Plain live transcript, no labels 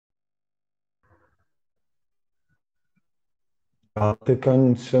Tapta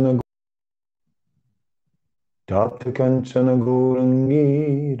Kanchana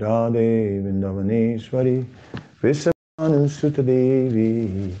Gourangi Radhe Vrindavaneshwari Vishanu Sutta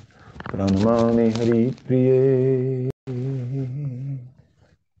Devi Pranamami Hari Priye.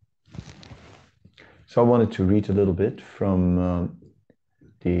 So I wanted to read a little bit from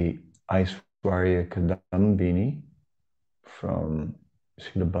the Aishwarya Kadambini from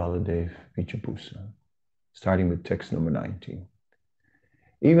Srila Baladev Vijaybhusan, starting with text number 19.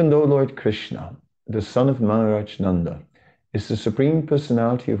 Even though Lord Krishna, the son of Maharaj Nanda, is the Supreme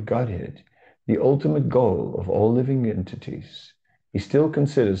Personality of Godhead, the ultimate goal of all living entities, he still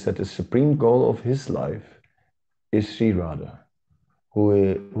considers that the supreme goal of his life is Sri Radha,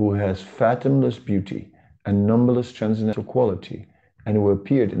 who has fathomless beauty and numberless transcendental quality, and who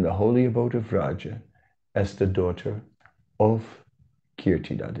appeared in the holy abode of Vraja as the daughter of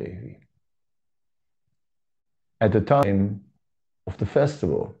Kirtida Devi. At the time of the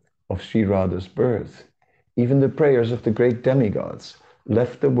festival of Sri Radha's birth, even the prayers of the great demigods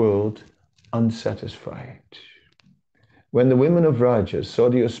left the world unsatisfied. When the women of Vraja saw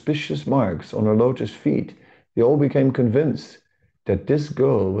the auspicious marks on her lotus feet, they all became convinced that this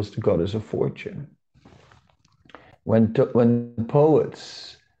girl was the goddess of fortune. When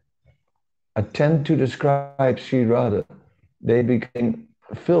poets attempt to describe Sri Radha, they became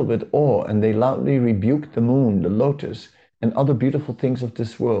filled with awe, and they loudly rebuked the moon, the lotus, and other beautiful things of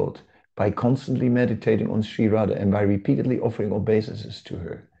this world by constantly meditating on Sri Radha and by repeatedly offering obeisances to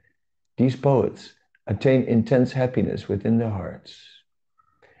her. These poets attain intense happiness within their hearts.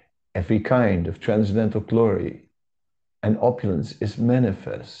 Every kind of transcendental glory and opulence is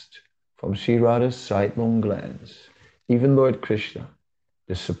manifest from Sri Radha's sidelong glance. Even Lord Krishna,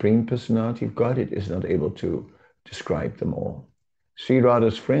 the Supreme Personality of Godhead, is not able to describe them all. Sri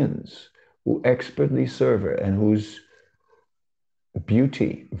Radha's friends, who expertly serve her and whose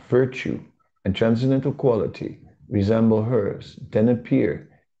beauty, virtue, and transcendental quality resemble hers, then appear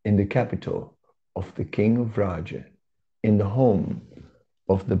in the capital of the king of Vraja, in the home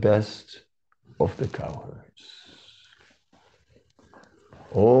of the best of the cowherds.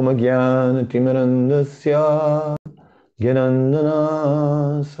 Om Jnana Timirandasya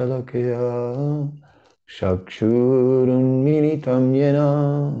Gyanandana Salakaya Chakshurun Militam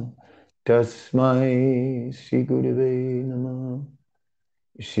Yena Tasmai Shri Gurave Namah.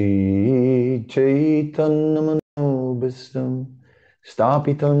 Shri Chaitanya Manobhistam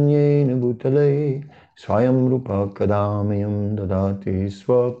Stapitam Yena Bhutale Swayam Rupa Kadamayam Dadati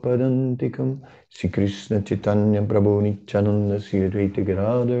Swapadantikam Shri Krishna Chaitanya Prabhu Nityananda Shri Advaita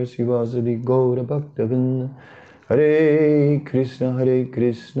Gadadhar Sivasadi Gaura Bhaktavinda Hare Krishna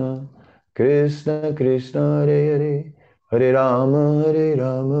Krishna Krishna Hare Hare Hare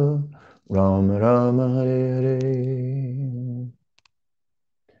Rama Rama Rama Hare Hare.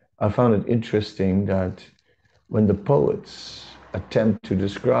 I found it interesting that when the poets attempt to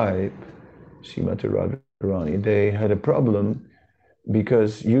describe Srimati Radharani, they had a problem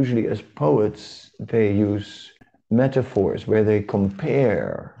because usually as poets, they use metaphors where they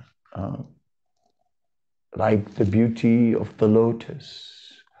compare like the beauty of the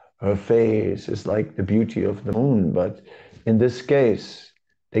lotus. Her face is like the beauty of the moon, but in this case,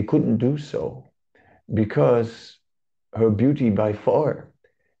 they couldn't do so because her beauty by far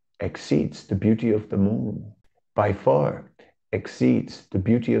exceeds the beauty of the moon, by far exceeds the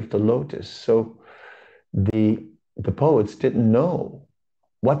beauty of the lotus. So the poets didn't know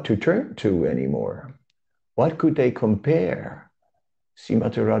what to turn to anymore. What could they compare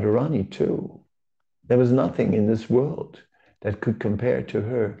Srimati Radharani to? There was nothing in this world that could compare to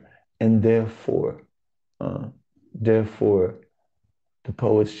her, and therefore the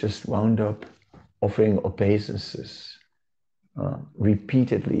poets just wound up offering obeisances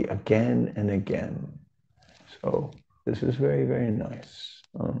repeatedly again and again. So this is very, very nice.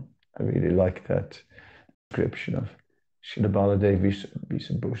 I really like that description of Srila Baladev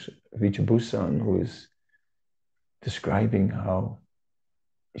Vijaybhusan, who is describing how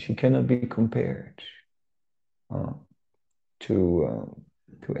she cannot be compared to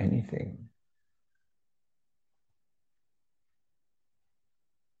anything.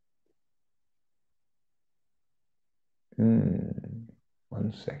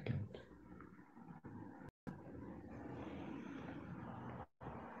 One second.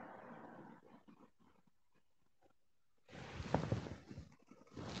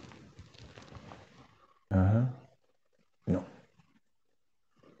 No.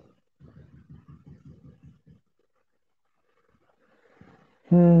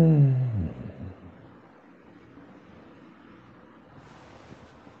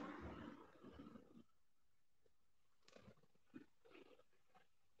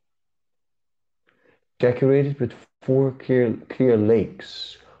 decorated with four clear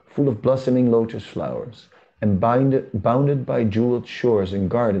lakes, full of blossoming lotus flowers, and bounded by jeweled shores and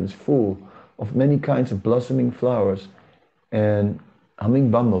gardens full of many kinds of blossoming flowers and humming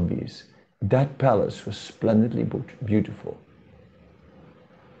bumblebees. That palace was splendidly beautiful.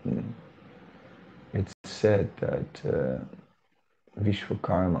 It's said that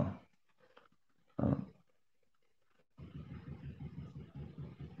Vishwakarma uh,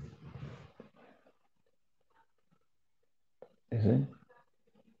 is it?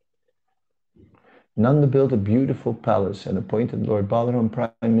 Nanda built a beautiful palace and appointed Lord Balaram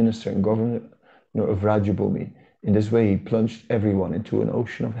Prime Minister and Governor of Rajabhumi. In this way, he plunged everyone into an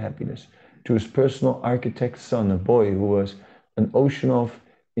ocean of happiness. To his personal architect's son, a boy who was an ocean of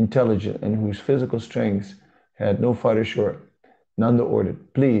intelligence and whose physical strength had no farther shore, Nanda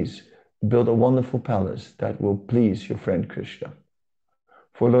ordered, "Please build a wonderful palace that will please your friend Krishna."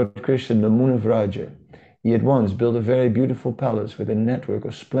 For Lord Krishna, the moon of Raja, he at once built a very beautiful palace with a network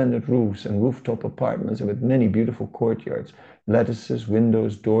of splendid roofs and rooftop apartments and with many beautiful courtyards, lattices,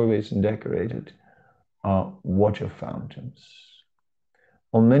 windows, doorways, and decorated water fountains.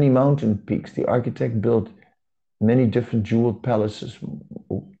 On many mountain peaks, the architect built many different jeweled palaces,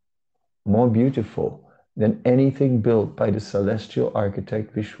 more beautiful than anything built by the celestial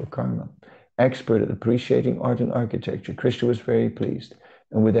architect Vishwakarma. Expert at appreciating art and architecture, Krishna was very pleased,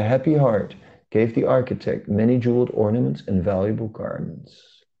 and with a happy heart gave the architect many jeweled ornaments and valuable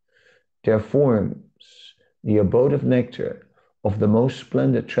garments. Their forms, the abode of nectar, of the most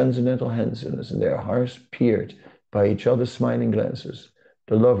splendid transcendental handsomeness, and their hearts pierced by each other's smiling glances.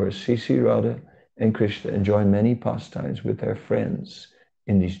 The lovers, Sri Radha and Krishna, enjoy many pastimes with their friends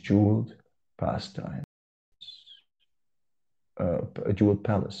in these jeweled pastimes, jeweled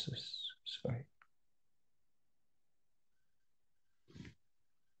palaces. Sorry.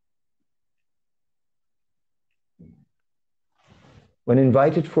 When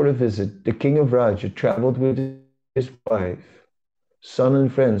invited for a visit, the king of Raja traveled with his wife, son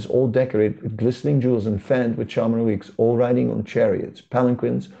and friends, all decorated with glistening jewels and fanned with chamara wicks, all riding on chariots,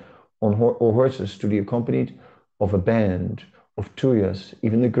 palanquins, or horses to the accompaniment of a band of Turyas.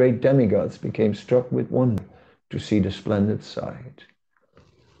 Even the great demigods became struck with wonder to see the splendid sight.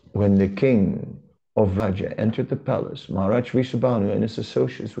 When the king of Raja entered the palace, Maharaj Rishabhanu and his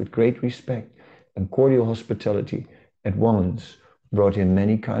associates, with great respect and cordial hospitality, at once brought him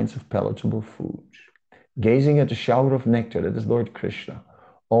many kinds of palatable food. Gazing at the shower of nectar that is Lord Krishna,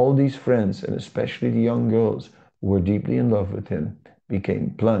 all these friends, and especially the young girls who were deeply in love with him,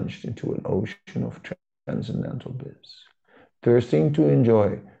 became plunged into an ocean of transcendental bliss. Thirsting to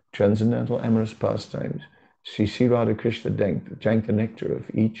enjoy transcendental amorous pastimes, Sri Radha Krishna drank the nectar of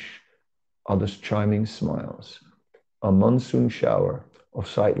each other's charming smiles. A monsoon shower of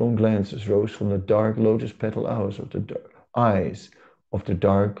sidelong glances rose from the dark lotus petal eyes of the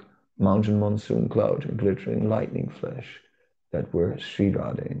dark mountain monsoon cloud and glittering lightning flash that were Sri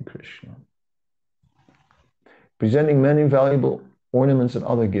Radha and Krishna. Presenting many valuable ornaments and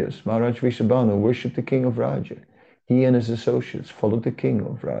other gifts, Maharaj Rishabhanu worshipped the king of Raja. He and his associates followed the king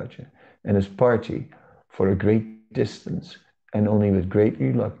of Raja and his party for a great distance, and only with great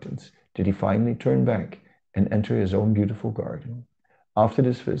reluctance did he finally turn back and enter his own beautiful garden. After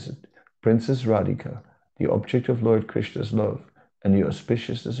this visit, Princess Radhika, the object of Lord Krishna's love and the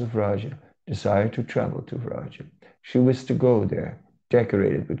auspiciousness of Raja, desired to travel to Raja. She wished to go there,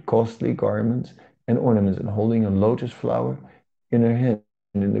 decorated with costly garments and ornaments, and holding a lotus flower in her hand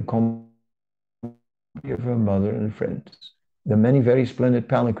in the company of her mother and friends. The many very splendid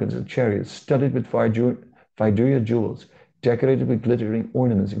palanquins and chariots, studded with Vaidurya jewels, decorated with glittering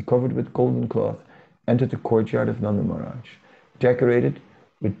ornaments and covered with golden cloth, entered the courtyard of Nanda Maharaj. Decorated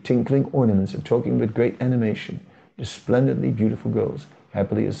with tinkling ornaments and talking with great animation, the splendidly beautiful girls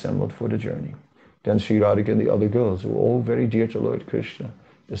happily assembled for the journey. Then Sri Radhika and the other girls, who were all very dear to Lord Krishna,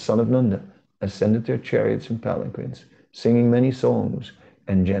 the son of Nanda, ascended their chariots and palanquins, singing many songs,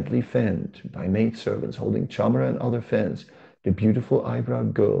 and gently fanned by maidservants holding chamara and other fans, the beautiful eyebrow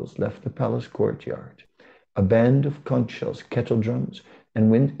girls left the palace courtyard. A band of conch shells, kettle drums,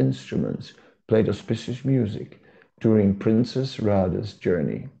 and wind instruments played auspicious music during Princess Radha's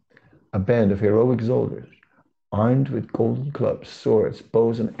journey. A band of heroic soldiers, armed with golden clubs, swords,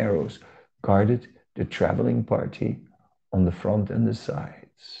 bows, and arrows, guarded the traveling party on the front and the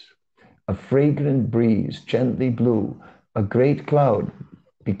sides. A fragrant breeze gently blew. A great cloud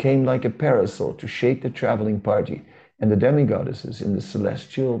became like a parasol to shade the traveling party, and the demigoddesses in the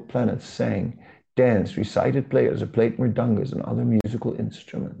celestial planets sang, danced, recited players, played mridangas and other musical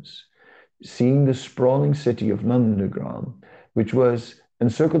instruments. Seeing the sprawling city of Nandagram, which was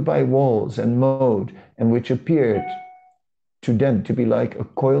encircled by walls and mowed, and which appeared to them to be like a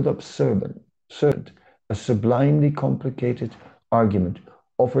coiled up serpent, a sublimely complicated argument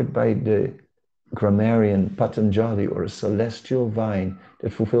offered by the grammarian Patanjali, or a celestial vine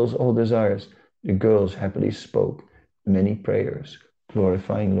that fulfills all desires, the girls happily spoke many prayers,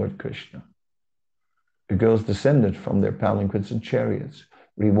 glorifying Lord Krishna. The girls descended from their palanquins and chariots,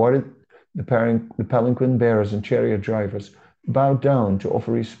 rewarded the palanquin bearers and chariot drivers, bowed down to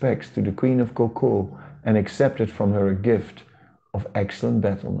offer respects to the Queen of Gokul, and accepted from her a gift of excellent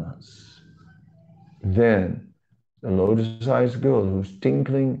battle mats. Then the lotus-eyed girl, whose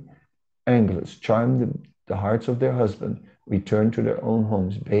tinkling anklets charmed the hearts of their husband, returned to their own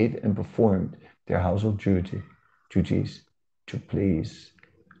homes, bathed and performed their household duties to please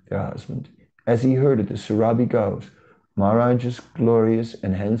their husband. As he heard it, the Surabhi goes, Maharaj's glorious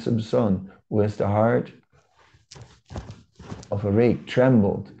and handsome son, who has the heart of a rake,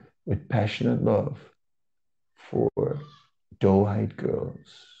 trembled with passionate love for doe-eyed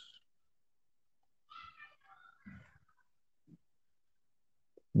girls.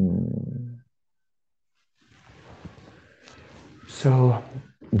 So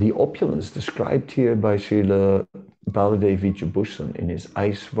the opulence described here by Srila Baladev Vijayabhushan in his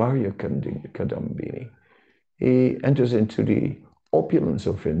Aishwarya Kadambini, he enters into the opulence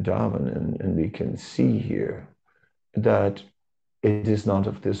of Vrindavan, and we can see here that it is not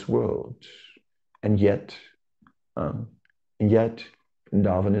of this world, and yet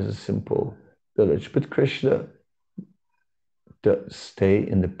Vrindavan is a simple village. But Krishna does stay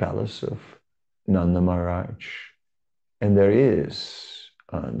in the palace of Nanda Maharaj, and there is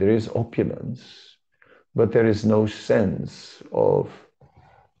opulence, but there is no sense of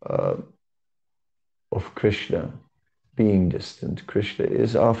Krishna being distant. Krishna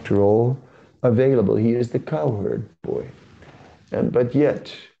is, after all, available. He is the cowherd boy, but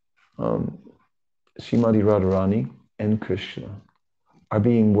yet Srimati Radharani and Krishna are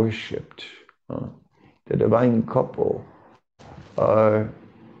being worshipped. The divine couple are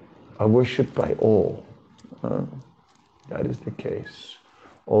worshipped by all. That is the case.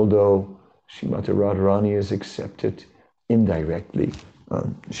 Although Srimati Radharani is accepted indirectly,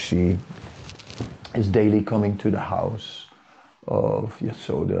 she is daily coming to the house of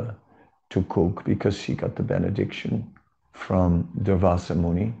Yasoda to cook because she got the benediction from Durvasa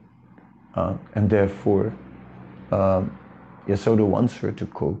Muni, and therefore Yasoda wants her to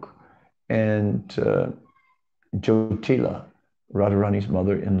cook, and Jyotila, Radharani's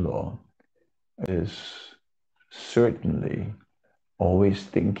mother-in-law, is certainly always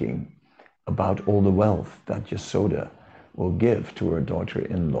thinking about all the wealth that Yasoda will give to her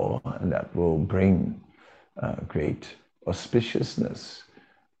daughter-in-law, and that will bring great auspiciousness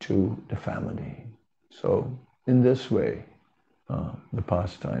to the family. So in this way, the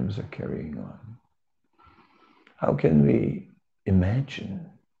pastimes are carrying on. How can we imagine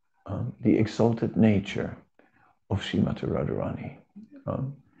the exalted nature of Srimati Radharani?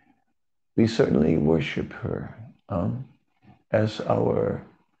 We certainly worship her as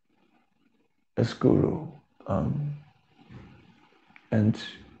Guru, and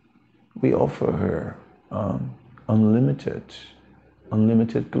we offer her unlimited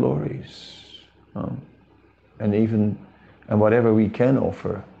glories, and whatever we can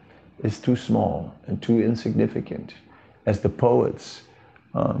offer is too small and too insignificant, as the poets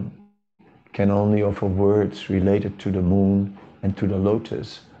can only offer words related to the moon and to the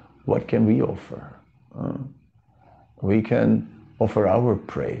lotus. What can we offer? We can offer our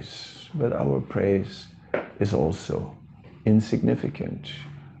praise, but our praise is also insignificant.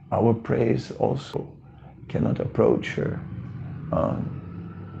 Our praise also cannot approach her.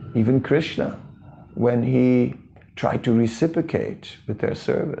 Even Krishna, when he tried to reciprocate with their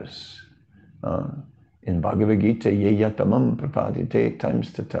service, in Bhagavad Gita, ye yatamam prapadite times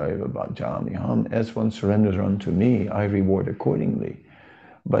tataiva bhajamiham, as one surrenders unto me, I reward accordingly.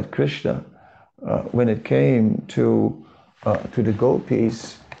 But Krishna, when it came to the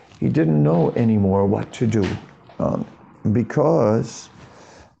gopis, he didn't know anymore what to do, because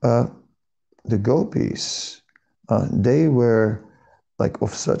the gopis, they were like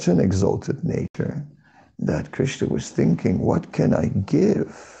of such an exalted nature that Krishna was thinking, what can I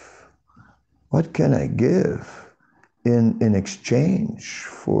give? What can I give in exchange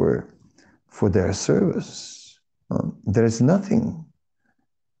for their service? There is nothing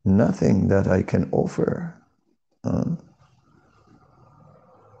that I can offer.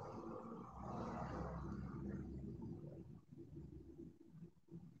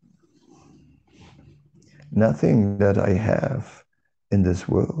 Nothing that I have in this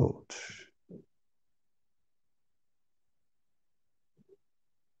world.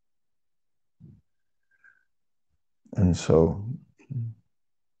 And so,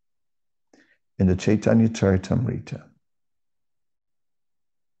 in the Chaitanya Charitamrita,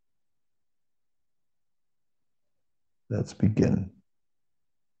 let's begin.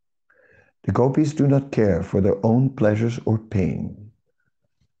 The gopis do not care for their own pleasures or pain.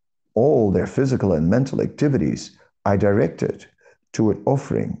 All their physical and mental activities are directed toward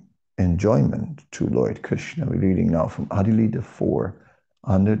offering enjoyment to Lord Krishna. We're reading now from Adi Lila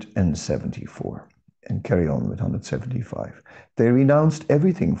 474 and carry on with 175. They renounced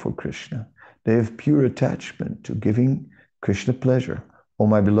everything for Krishna. They have pure attachment to giving Krishna pleasure. O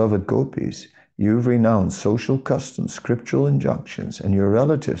my beloved gopis, you've renounced social customs, scriptural injunctions, and your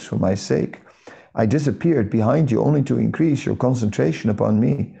relatives for my sake. I disappeared behind you only to increase your concentration upon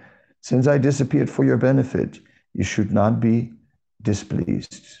me. Since I disappeared for your benefit, you should not be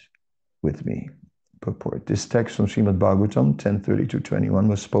displeased with me. Purport. This text from Srimad Bhagavatam 10:30-21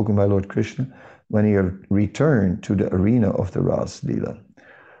 was spoken by Lord Krishna when he returned to the arena of the Ras Lila.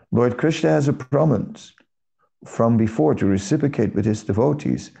 Lord Krishna has a promise from before to reciprocate with his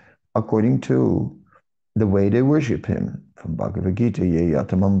devotees according to the way they worship him. From Bhagavad Gita, ye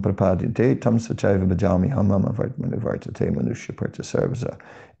yatamam prapadite tam sachaiva bhajami hamam avartmanivartate manusya parta sarvasa.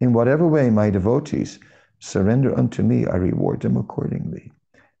 In whatever way my devotees surrender unto me, I reward them accordingly.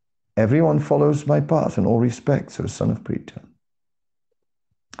 Everyone follows my path in all respects, O son of Pritha.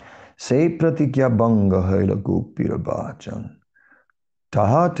 Se pratikya banga haila gopira bhajan.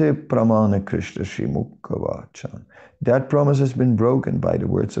 Tahate pramana Krishna shrimukha vachan. That promise has been broken by the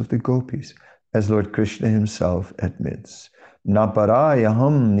words of the gopis, as Lord Krishna himself admits.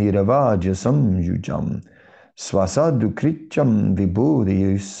 Naparayaham niravaja samyujam swasadu krityam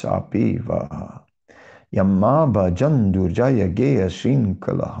vibhurisapivaha yamma bhajan durjaya geya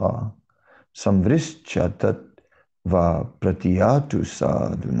shrinkalaha samvrischa tat va pratiyatu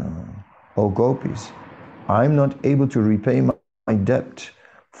sadhuna. O gopis, I am not able to repay my debt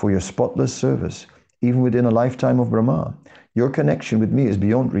for your spotless service, even within a lifetime of Brahma. Your connection with me is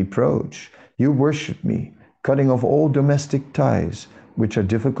beyond reproach. You worship me, cutting off all domestic ties, which are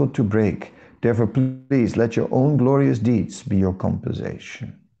difficult to break. Therefore, please let your own glorious deeds be your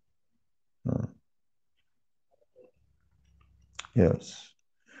compensation. Yes.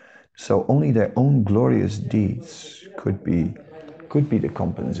 So only their own glorious deeds could be the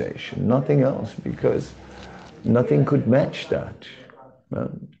compensation, nothing else, because nothing could match that.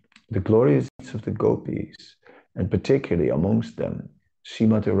 The glorious deeds of the gopis, and particularly amongst them,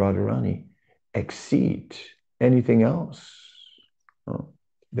 Srimati Radharani, exceed anything else.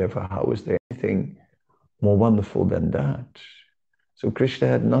 Therefore, how is there anything more wonderful than that? So Krishna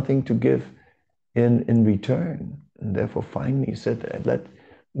had nothing to give in return. And therefore, finally, he said,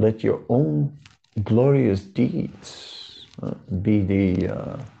 let your own glorious deeds be be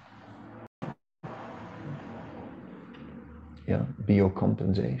your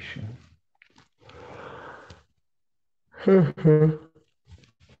compensation.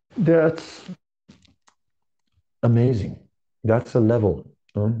 That's amazing. That's a level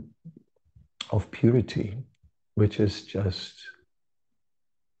of purity, which is just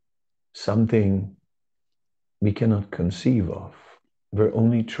something we cannot conceive of. We're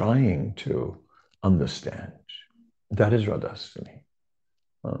only trying to understand. That is Radhastami.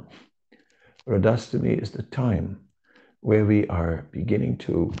 Radhastami is the time where we are beginning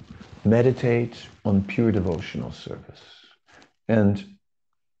to meditate on pure devotional service. And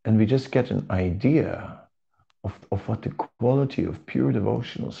we just get an idea of what the quality of pure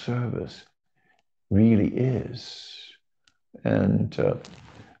devotional service really is. And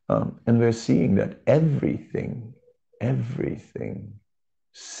we're seeing that everything, 100%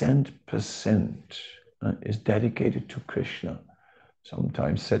 is dedicated to Krishna.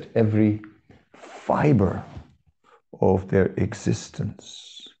 Sometimes said every fiber of their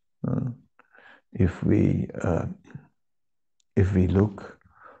existence. If we look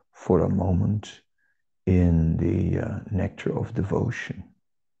for a moment in the nectar of devotion,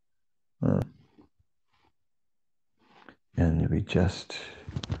 and we just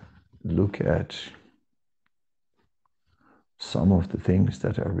look at some of the things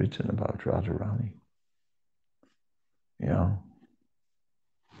that are written about Radharani. Yeah.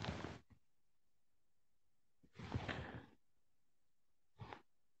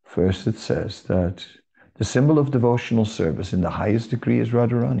 First, it says that the symbol of devotional service in the highest degree is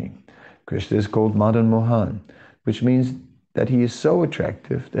Radharani. Krishna is called Madan Mohan, which means that he is so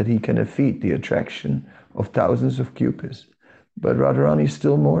attractive that he can defeat the attraction of thousands of cupids. But Radharani is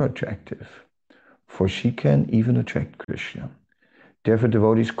still more attractive, for she can even attract Krishna. Therefore,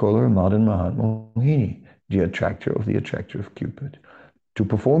 devotees call her Madan Mohan Mohini, the attractor of Cupid. To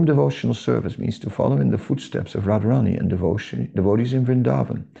perform devotional service means to follow in the footsteps of Radharani, and devotees in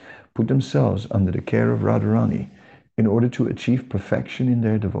Vrindavan put themselves under the care of Radharani in order to achieve perfection in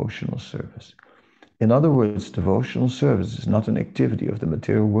their devotional service. In other words, devotional service is not an activity of the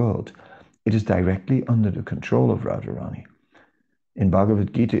material world. It is directly under the control of Radharani. In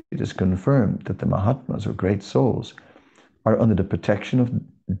Bhagavad Gita, it is confirmed that the Mahatmas, or great souls, are under the protection of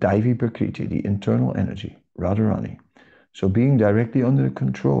Daivi Prakriti, the internal energy, Radharani. So being directly under the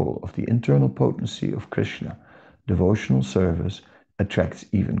control of the internal potency of Krishna, devotional service attracts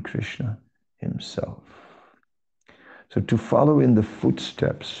even Krishna himself. So to follow in the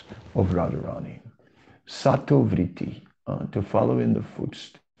footsteps of Radharani, Satovritti, to follow in the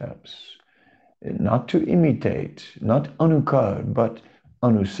footsteps, not to imitate, not anukar, but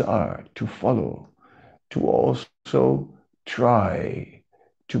anusar, to follow, to also try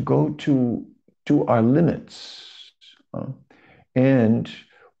to go to our limits, and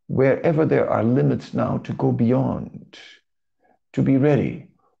wherever there are limits now, to go beyond, to be ready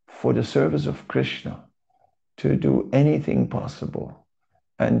for the service of Krishna, to do anything possible,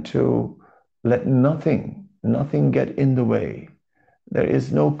 and to let nothing get in the way. There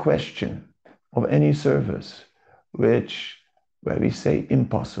is no question of any service where we say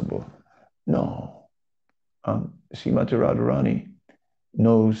impossible. No. Srimati Radharani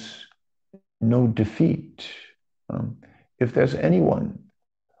knows no defeat. If there's anyone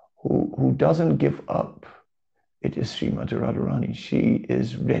who doesn't give up, it is Srimati Radharani. She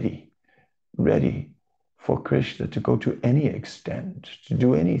is ready for Krishna to go to any extent, to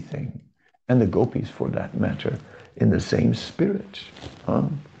do anything. And the gopis, for that matter, in the same spirit.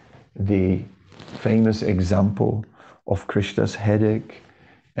 The famous example of Krishna's headache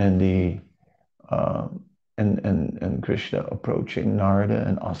and and Krishna approaching Narada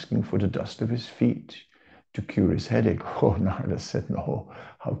and asking for the dust of his feet to cure his headache. Oh, Narada said, no,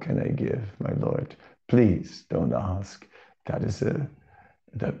 how can I give, my Lord? Please don't ask. That is a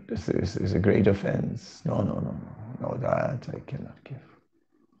great offense. No, that I cannot give.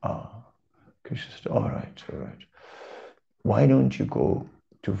 Krishna said, all right. Why don't you go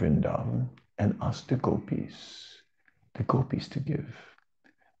to Vrindavan and ask the gopis to give?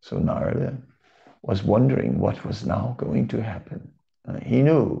 So Narada was wondering what was now going to happen. He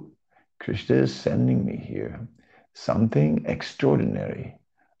knew, Krishna is sending me here. Something extraordinary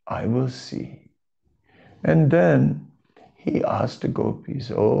I will see. And then he asked the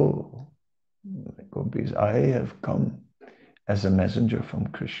gopis, oh, gopis, I have come as a messenger from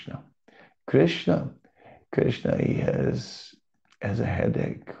Krishna. Krishna, he has a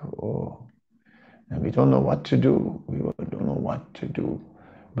headache. Oh, and we don't know what to do. We don't know what to do.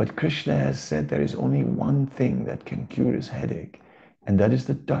 But Krishna has said there is only one thing that can cure his headache, and that is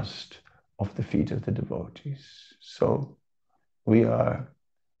the dust of the feet of the devotees. So we are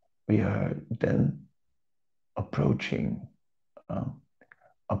then approaching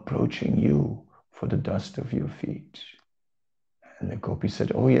you for the dust of your feet. And the gopi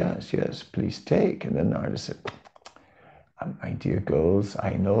said, oh yes, please take. And then Narada said, my dear girls,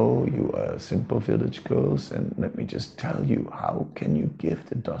 I know you are simple village girls, and let me just tell you, how can you give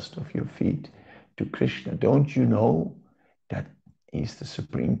the dust of your feet to Krishna? Don't you know that he's the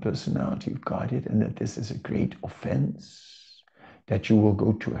Supreme Personality of Godhead, and that this is a great offense, that you will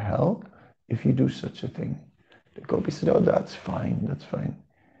go to hell if you do such a thing? The gopi said, oh, that's fine.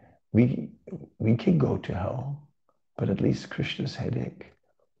 We can go to hell, but at least Krishna's headache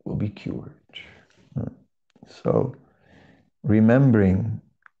will be cured. So, remembering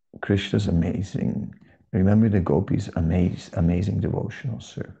Krishna's remember the gopis' amazing devotional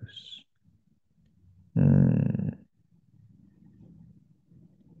service.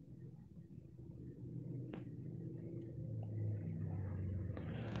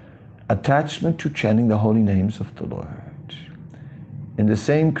 Attachment to chanting the holy names of the Lord. In the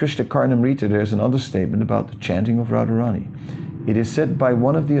same Krishna Karnamrita, there's another statement about the chanting of Radharani. It is said by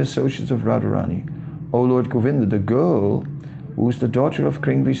one of the associates of Radharani, O Lord Govinda, the girl who is the daughter of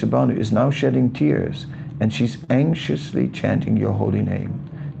King Vrishabhanu is now shedding tears, and she's anxiously chanting your holy name.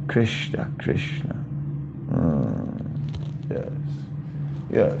 Krishna, Krishna.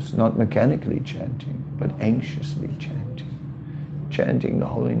 Yes, not mechanically chanting, but anxiously chanting. Chanting the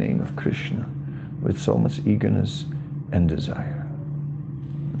holy name of Krishna with so much eagerness and desire.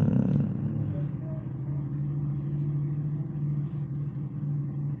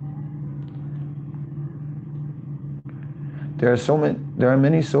 There are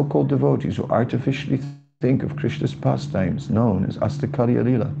many so-called devotees who artificially think of Krishna's pastimes, known as Astakaliya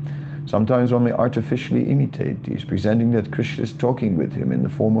Lila. Sometimes one may artificially imitate these, presenting that Krishna is talking with him in the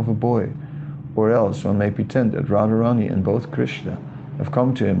form of a boy. Or else one may pretend that Radharani and both Krishna have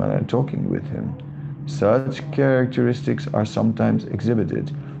come to him and are talking with him. Such characteristics are sometimes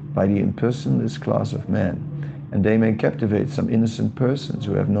exhibited by the impersonalist class of men, and they may captivate some innocent persons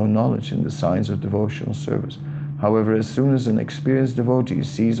who have no knowledge in the science of devotional service. However, as soon as an experienced devotee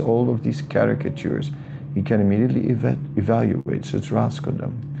sees all of these caricatures, he can immediately evaluate such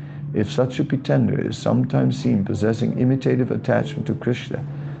rascaldom. If such a pretender is sometimes seen possessing imitative attachment to Krishna,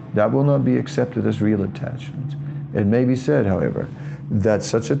 that will not be accepted as real attachment. It may be said, however, that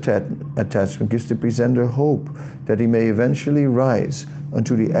such attachment gives the presenter hope that he may eventually rise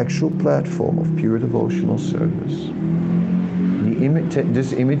onto the actual platform of pure devotional service.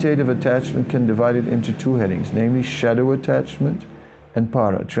 This imitative attachment can be divided into two headings, namely shadow attachment and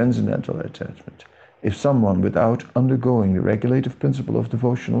para, transcendental attachment. If someone, without undergoing the regulative principle of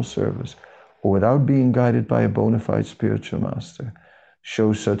devotional service, or without being guided by a bona fide spiritual master,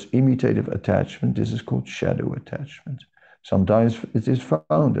 shows such imitative attachment, this is called shadow attachment. Sometimes it is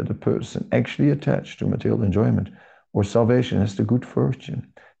found that a person actually attached to material enjoyment or salvation has the good fortune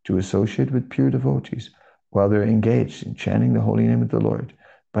to associate with pure devotees while they're engaged in chanting the holy name of the Lord.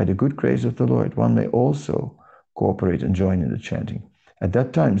 By the good grace of the Lord, one may also cooperate and join in the chanting. At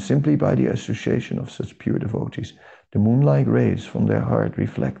that time, simply by the association of such pure devotees, the moonlight rays from their heart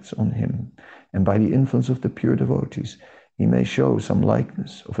reflects on him, and by the influence of the pure devotees, he may show some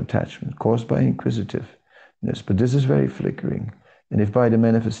likeness of attachment caused by inquisitiveness, but this is very flickering. And if by the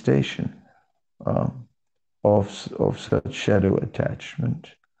manifestation of such shadow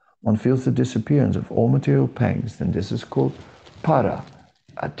attachment, one feels the disappearance of all material pangs, then this is called para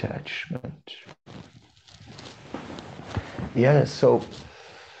attachment. Yes, so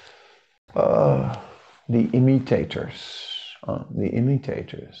the imitators,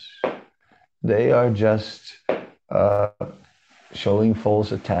 they are just showing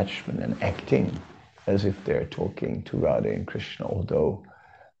false attachment and acting as if they're talking to Radha and Krishna, although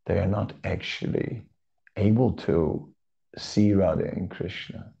they are not actually able to see Radha and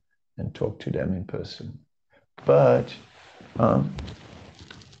Krishna and talk to them in person. But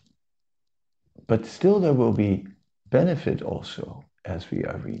still there will be benefit also as we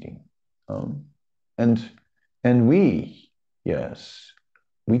are reading. And we, yes,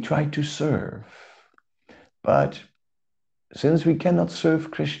 we try to serve. But since we cannot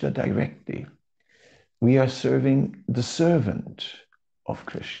serve Krishna directly, we are serving the servant of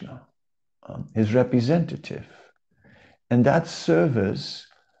Krishna, his representative. And that service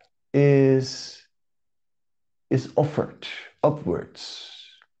is offered upwards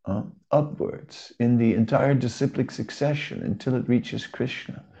in the entire disciplic succession until it reaches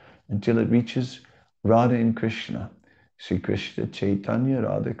Krishna, until it reaches Radha and Krishna. Sri Krishna Chaitanya,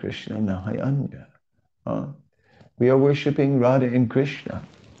 Radha Krishna Nahayanya. We are worshipping Radha and Krishna.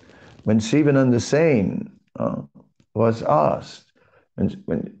 When Sivananda Sen was asked,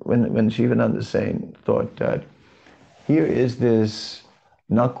 when Sivananda Sen thought that here is this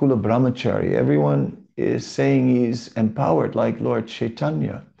Nakula Brahmachari, everyone is saying he's empowered like Lord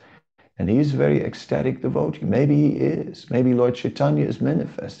Chaitanya, and he's a very ecstatic devotee. Maybe he is. Maybe Lord Chaitanya is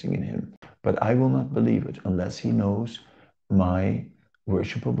manifesting in him, but I will not believe it unless he knows my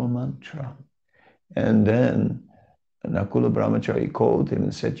worshipable mantra. And then Nakula Brahmachari called him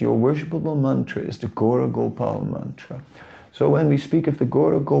and said, your worshipable mantra is the Gaura Gopal mantra. So when we speak of the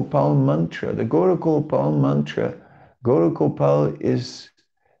Gaura Gopal mantra, the Gaura Gopal mantra, Gaura Gopal is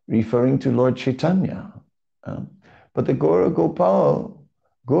referring to Lord Chaitanya. But the Gaura Gopal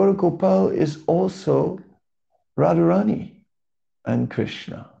is also Radharani and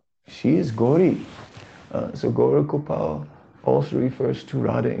Krishna. She is Gauri. So Gaura Gopal also refers to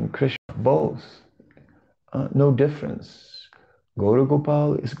Radha and Krishna, both. No difference. Gaura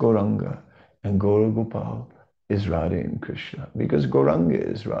Gopal is Gauranga and Gaura Gopal is Radha and Krishna, because Gauranga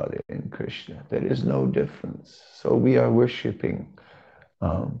is Radha and Krishna. There is no difference. So we are worshipping.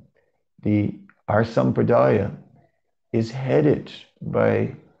 Our Sampradaya is headed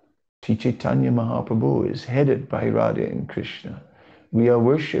by Sri Chaitanya Mahaprabhu, is headed by Radha and Krishna. We are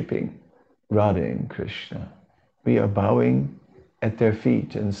worshipping Radha and Krishna. We are bowing at their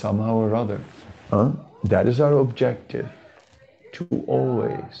feet and somehow or other. That is our objective, to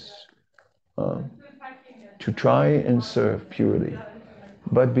always to try and serve purely.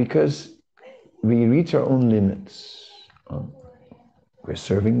 But because we reach our own limits, we're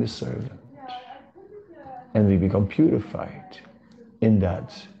serving the servant. And we become purified in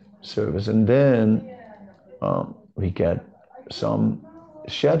that service. And then we get some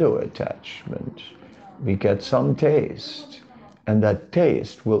shadow attachment. We get some taste. And that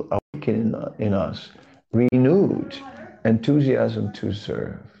taste will awaken in us renewed enthusiasm to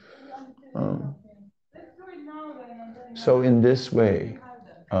serve. So in this way,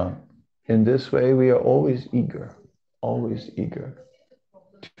 we are always eager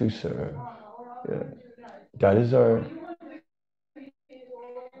to serve. Yeah. That is our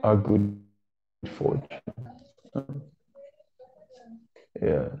good fortune.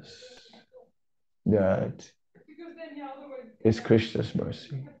 Yes, that is Krishna's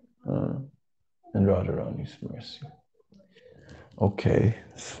mercy and Radharani's mercy. Okay,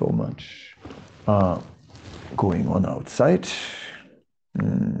 so much going on outside.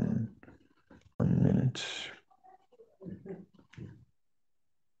 1 minute.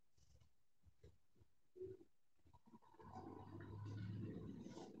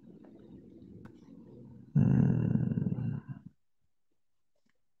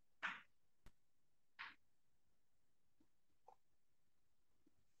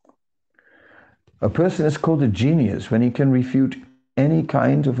 A person is called a genius when he can refute any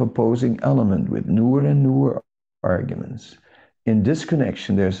kind of opposing element with newer and newer arguments. In this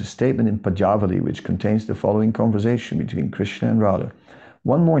connection, there is a statement in Pajavali which contains the following conversation between Krishna and Radha.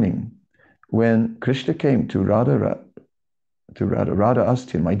 One morning, when Krishna came to Radha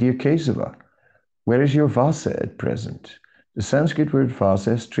asked him, "My dear Kesava, where is your Vasa at present?" The Sanskrit word Vasa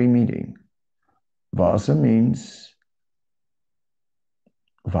has 3 meanings. Vasa means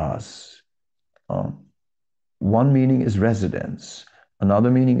vas. One meaning is residence, another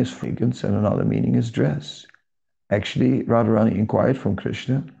meaning is fragrance, and another meaning is dress. Actually, Radharani inquired from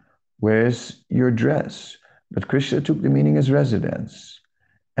Krishna, "Where's your dress?" But Krishna took the meaning as residence.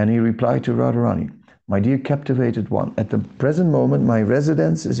 And he replied to Radharani, "My dear captivated one, at the present moment my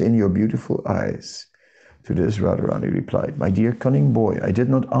residence is in your beautiful eyes." To this Radharani replied, "My dear cunning boy, I did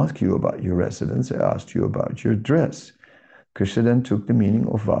not ask you about your residence, I asked you about your dress." Krishna then took the meaning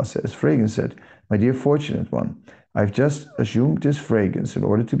of Vasa as fragrance and said, "My dear fortunate one, I've just assumed this fragrance in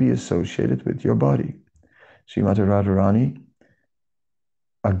order to be associated with your body." Srimati Radharani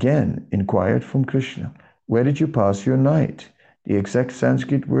again inquired from Krishna, "Where did you pass your night?" The exact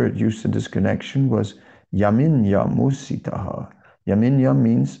Sanskrit word used in this connection was yaminyam usitaha. Yaminyam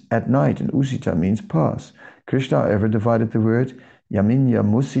means at night and usita means pass. Krishna, however, divided the word yaminya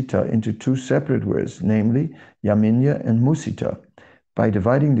musita into 2 separate words, namely yaminya and musita. By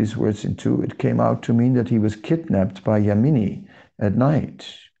dividing these words in 2, it came out to mean that he was kidnapped by Yamini at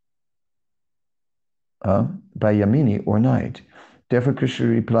night. By Yamini or night. Therefore Krishna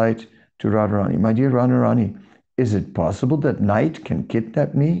replied to Radharani, "My dear Radharani, is it possible that night can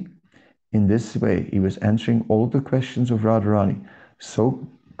kidnap me?" In this way, he was answering all the questions of Radharani so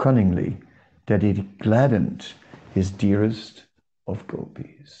cunningly that it gladdened his dearest of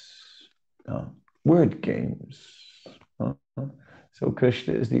gopis. Word games. So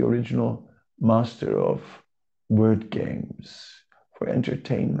Krishna is the original master of word games for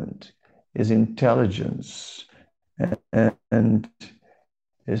entertainment. His intelligence and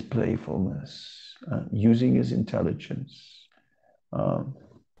his playfulness, using his intelligence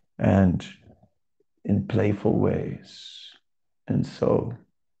and in playful ways. And so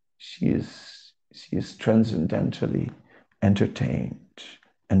she is transcendentally entertained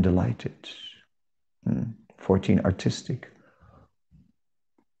and delighted. 14, artistic.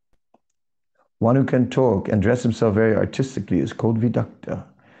 One who can talk and dress himself very artistically is called Vidakta.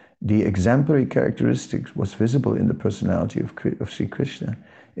 The exemplary characteristics was visible in the personality of Sri Krishna.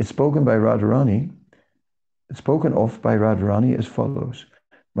 It's spoken of by Radharani as follows.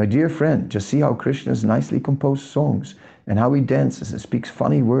 "My dear friend, just see how Krishna's nicely composed songs and how he dances and speaks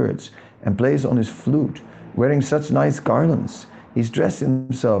funny words and plays on his flute, wearing such nice garlands. He's dressed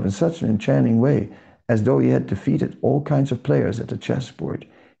himself in such an enchanting way, as though he had defeated all kinds of players at the chessboard.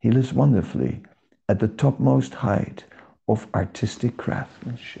 He lives wonderfully at the topmost height of artistic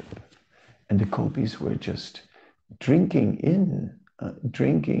craftsmanship." And the gopis were just drinking in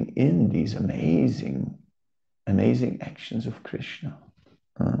these amazing actions of Krishna.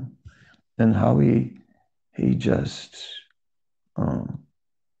 And how he just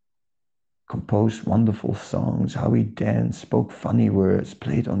composed wonderful songs, how he danced, spoke funny words,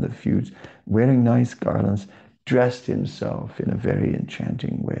 played on the flute, wearing nice garlands, dressed himself in a very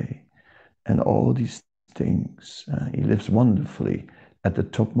enchanting way. And all these things, he lives wonderfully at the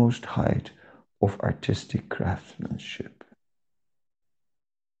topmost height of artistic craftsmanship.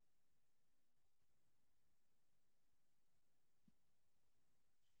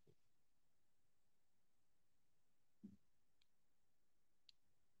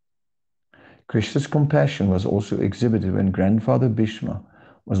 Krishna's compassion was also exhibited when grandfather Bhishma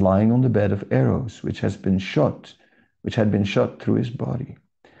was lying on the bed of arrows, which had been shot through his body.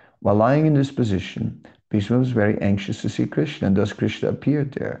 While lying in this position, Bhishma was very anxious to see Krishna, and thus Krishna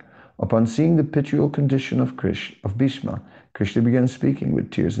appeared there. Upon seeing the pitiable condition of Bhishma, Krishna began speaking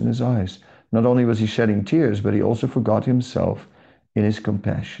with tears in his eyes. Not only was he shedding tears, but he also forgot himself in his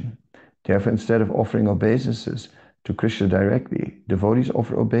compassion. Therefore, instead of offering obeisances to Krishna directly, devotees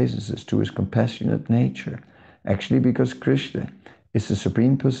offer obeisances to his compassionate nature. Actually, because Krishna is the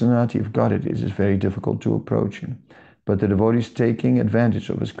Supreme Personality of Godhead, it is very difficult to approach him. But the devotees, taking advantage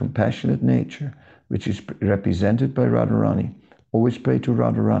of his compassionate nature, which is represented by Radharani, always pray to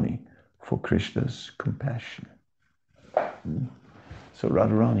Radharani for Krishna's compassion. So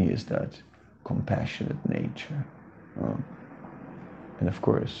Radharani is that compassionate nature. And of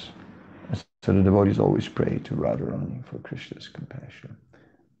course, so the devotees always pray to Radharani for Krishna's compassion.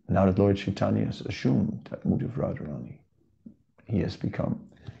 Now that Lord Chaitanya has assumed that mood of Radharani, he has become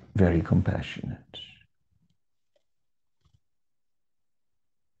very compassionate.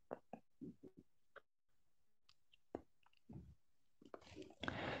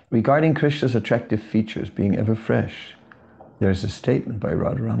 Regarding Krishna's attractive features being ever fresh, there is a statement by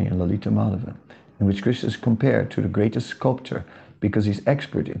Radharani and Lalita Madhava in which Krishna is compared to the greatest sculptor because he's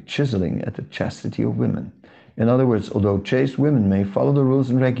expert in chiseling at the chastity of women. In other words, although chaste women may follow the rules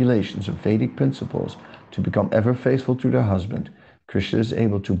and regulations of Vedic principles to become ever faithful to their husband, Krishna is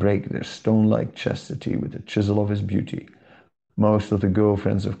able to break their stone-like chastity with the chisel of his beauty. Most of the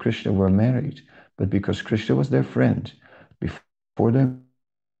girlfriends of Krishna were married, but because Krishna was their friend before their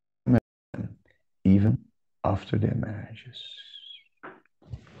marriage, even after their marriages.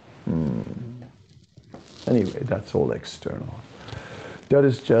 Anyway, that's all external. That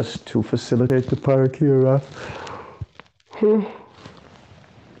is just to facilitate the parakira.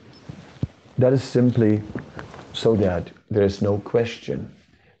 That is simply so that there is no question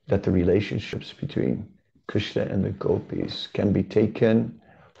that the relationships between Krishna and the gopis can be taken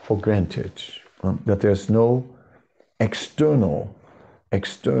for granted. That there's no external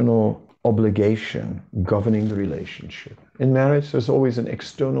obligation governing the relationship. In marriage, there's always an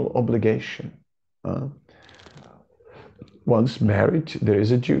external obligation. Once married, there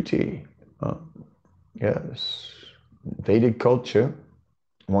is a duty. Yes. Vedic culture,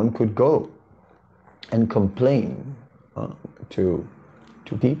 one could go and complain to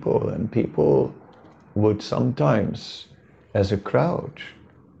people, and people would sometimes, as a crowd,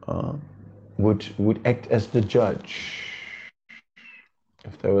 would act as the judge.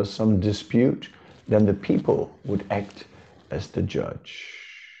 If there was some dispute, then the people would act as the judge,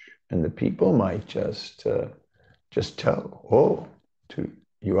 and the people might just tell,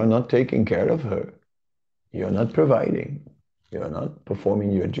 you are not taking care of her, you are not providing, you are not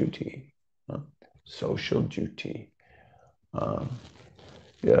performing your duty, social duty.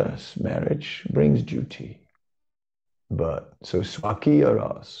 Yes, marriage brings duty, but so swakiya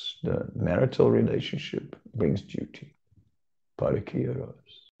ras, the marital relationship, brings duty. Parakiya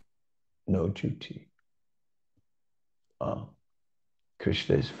ras, no duty.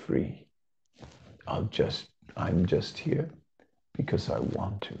 Krishna is free. I'm just here because I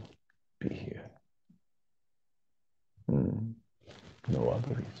want to be here. No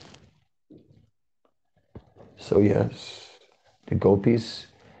other reason. So yes, the gopis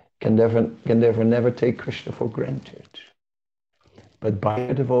can therefore never take Krishna for granted, but by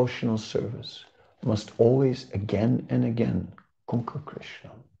a devotional service must always again and again conquer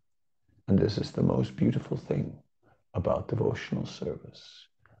Krishna. And this is the most beautiful thing about devotional service.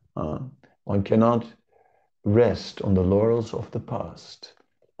 One cannot rest on the laurels of the past.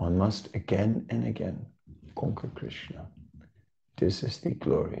 One must again and again conquer Krishna. This is the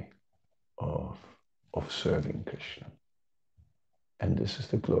glory of serving Krishna. And this is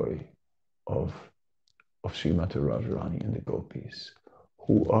the glory of Srimati Radharani and the gopis,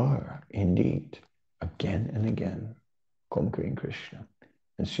 who are indeed again and again conquering Krishna.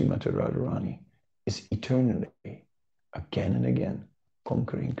 And Srimati Radharani is eternally again and again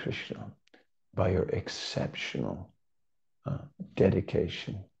conquering Krishna by her exceptional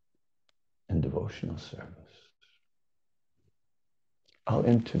dedication and devotional service. I'll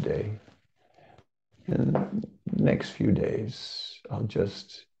end today. In the next few days, I'll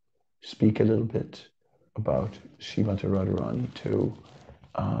just speak a little bit about Srimati Radharani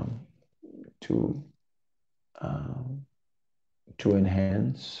to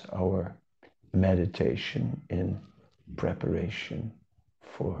enhance our meditation in preparation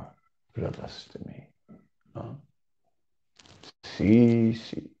for Radhastami. Sri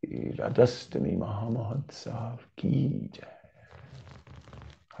Radhastami Mahamahotsav ki jai.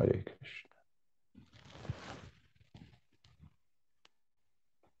 Hare Krishna.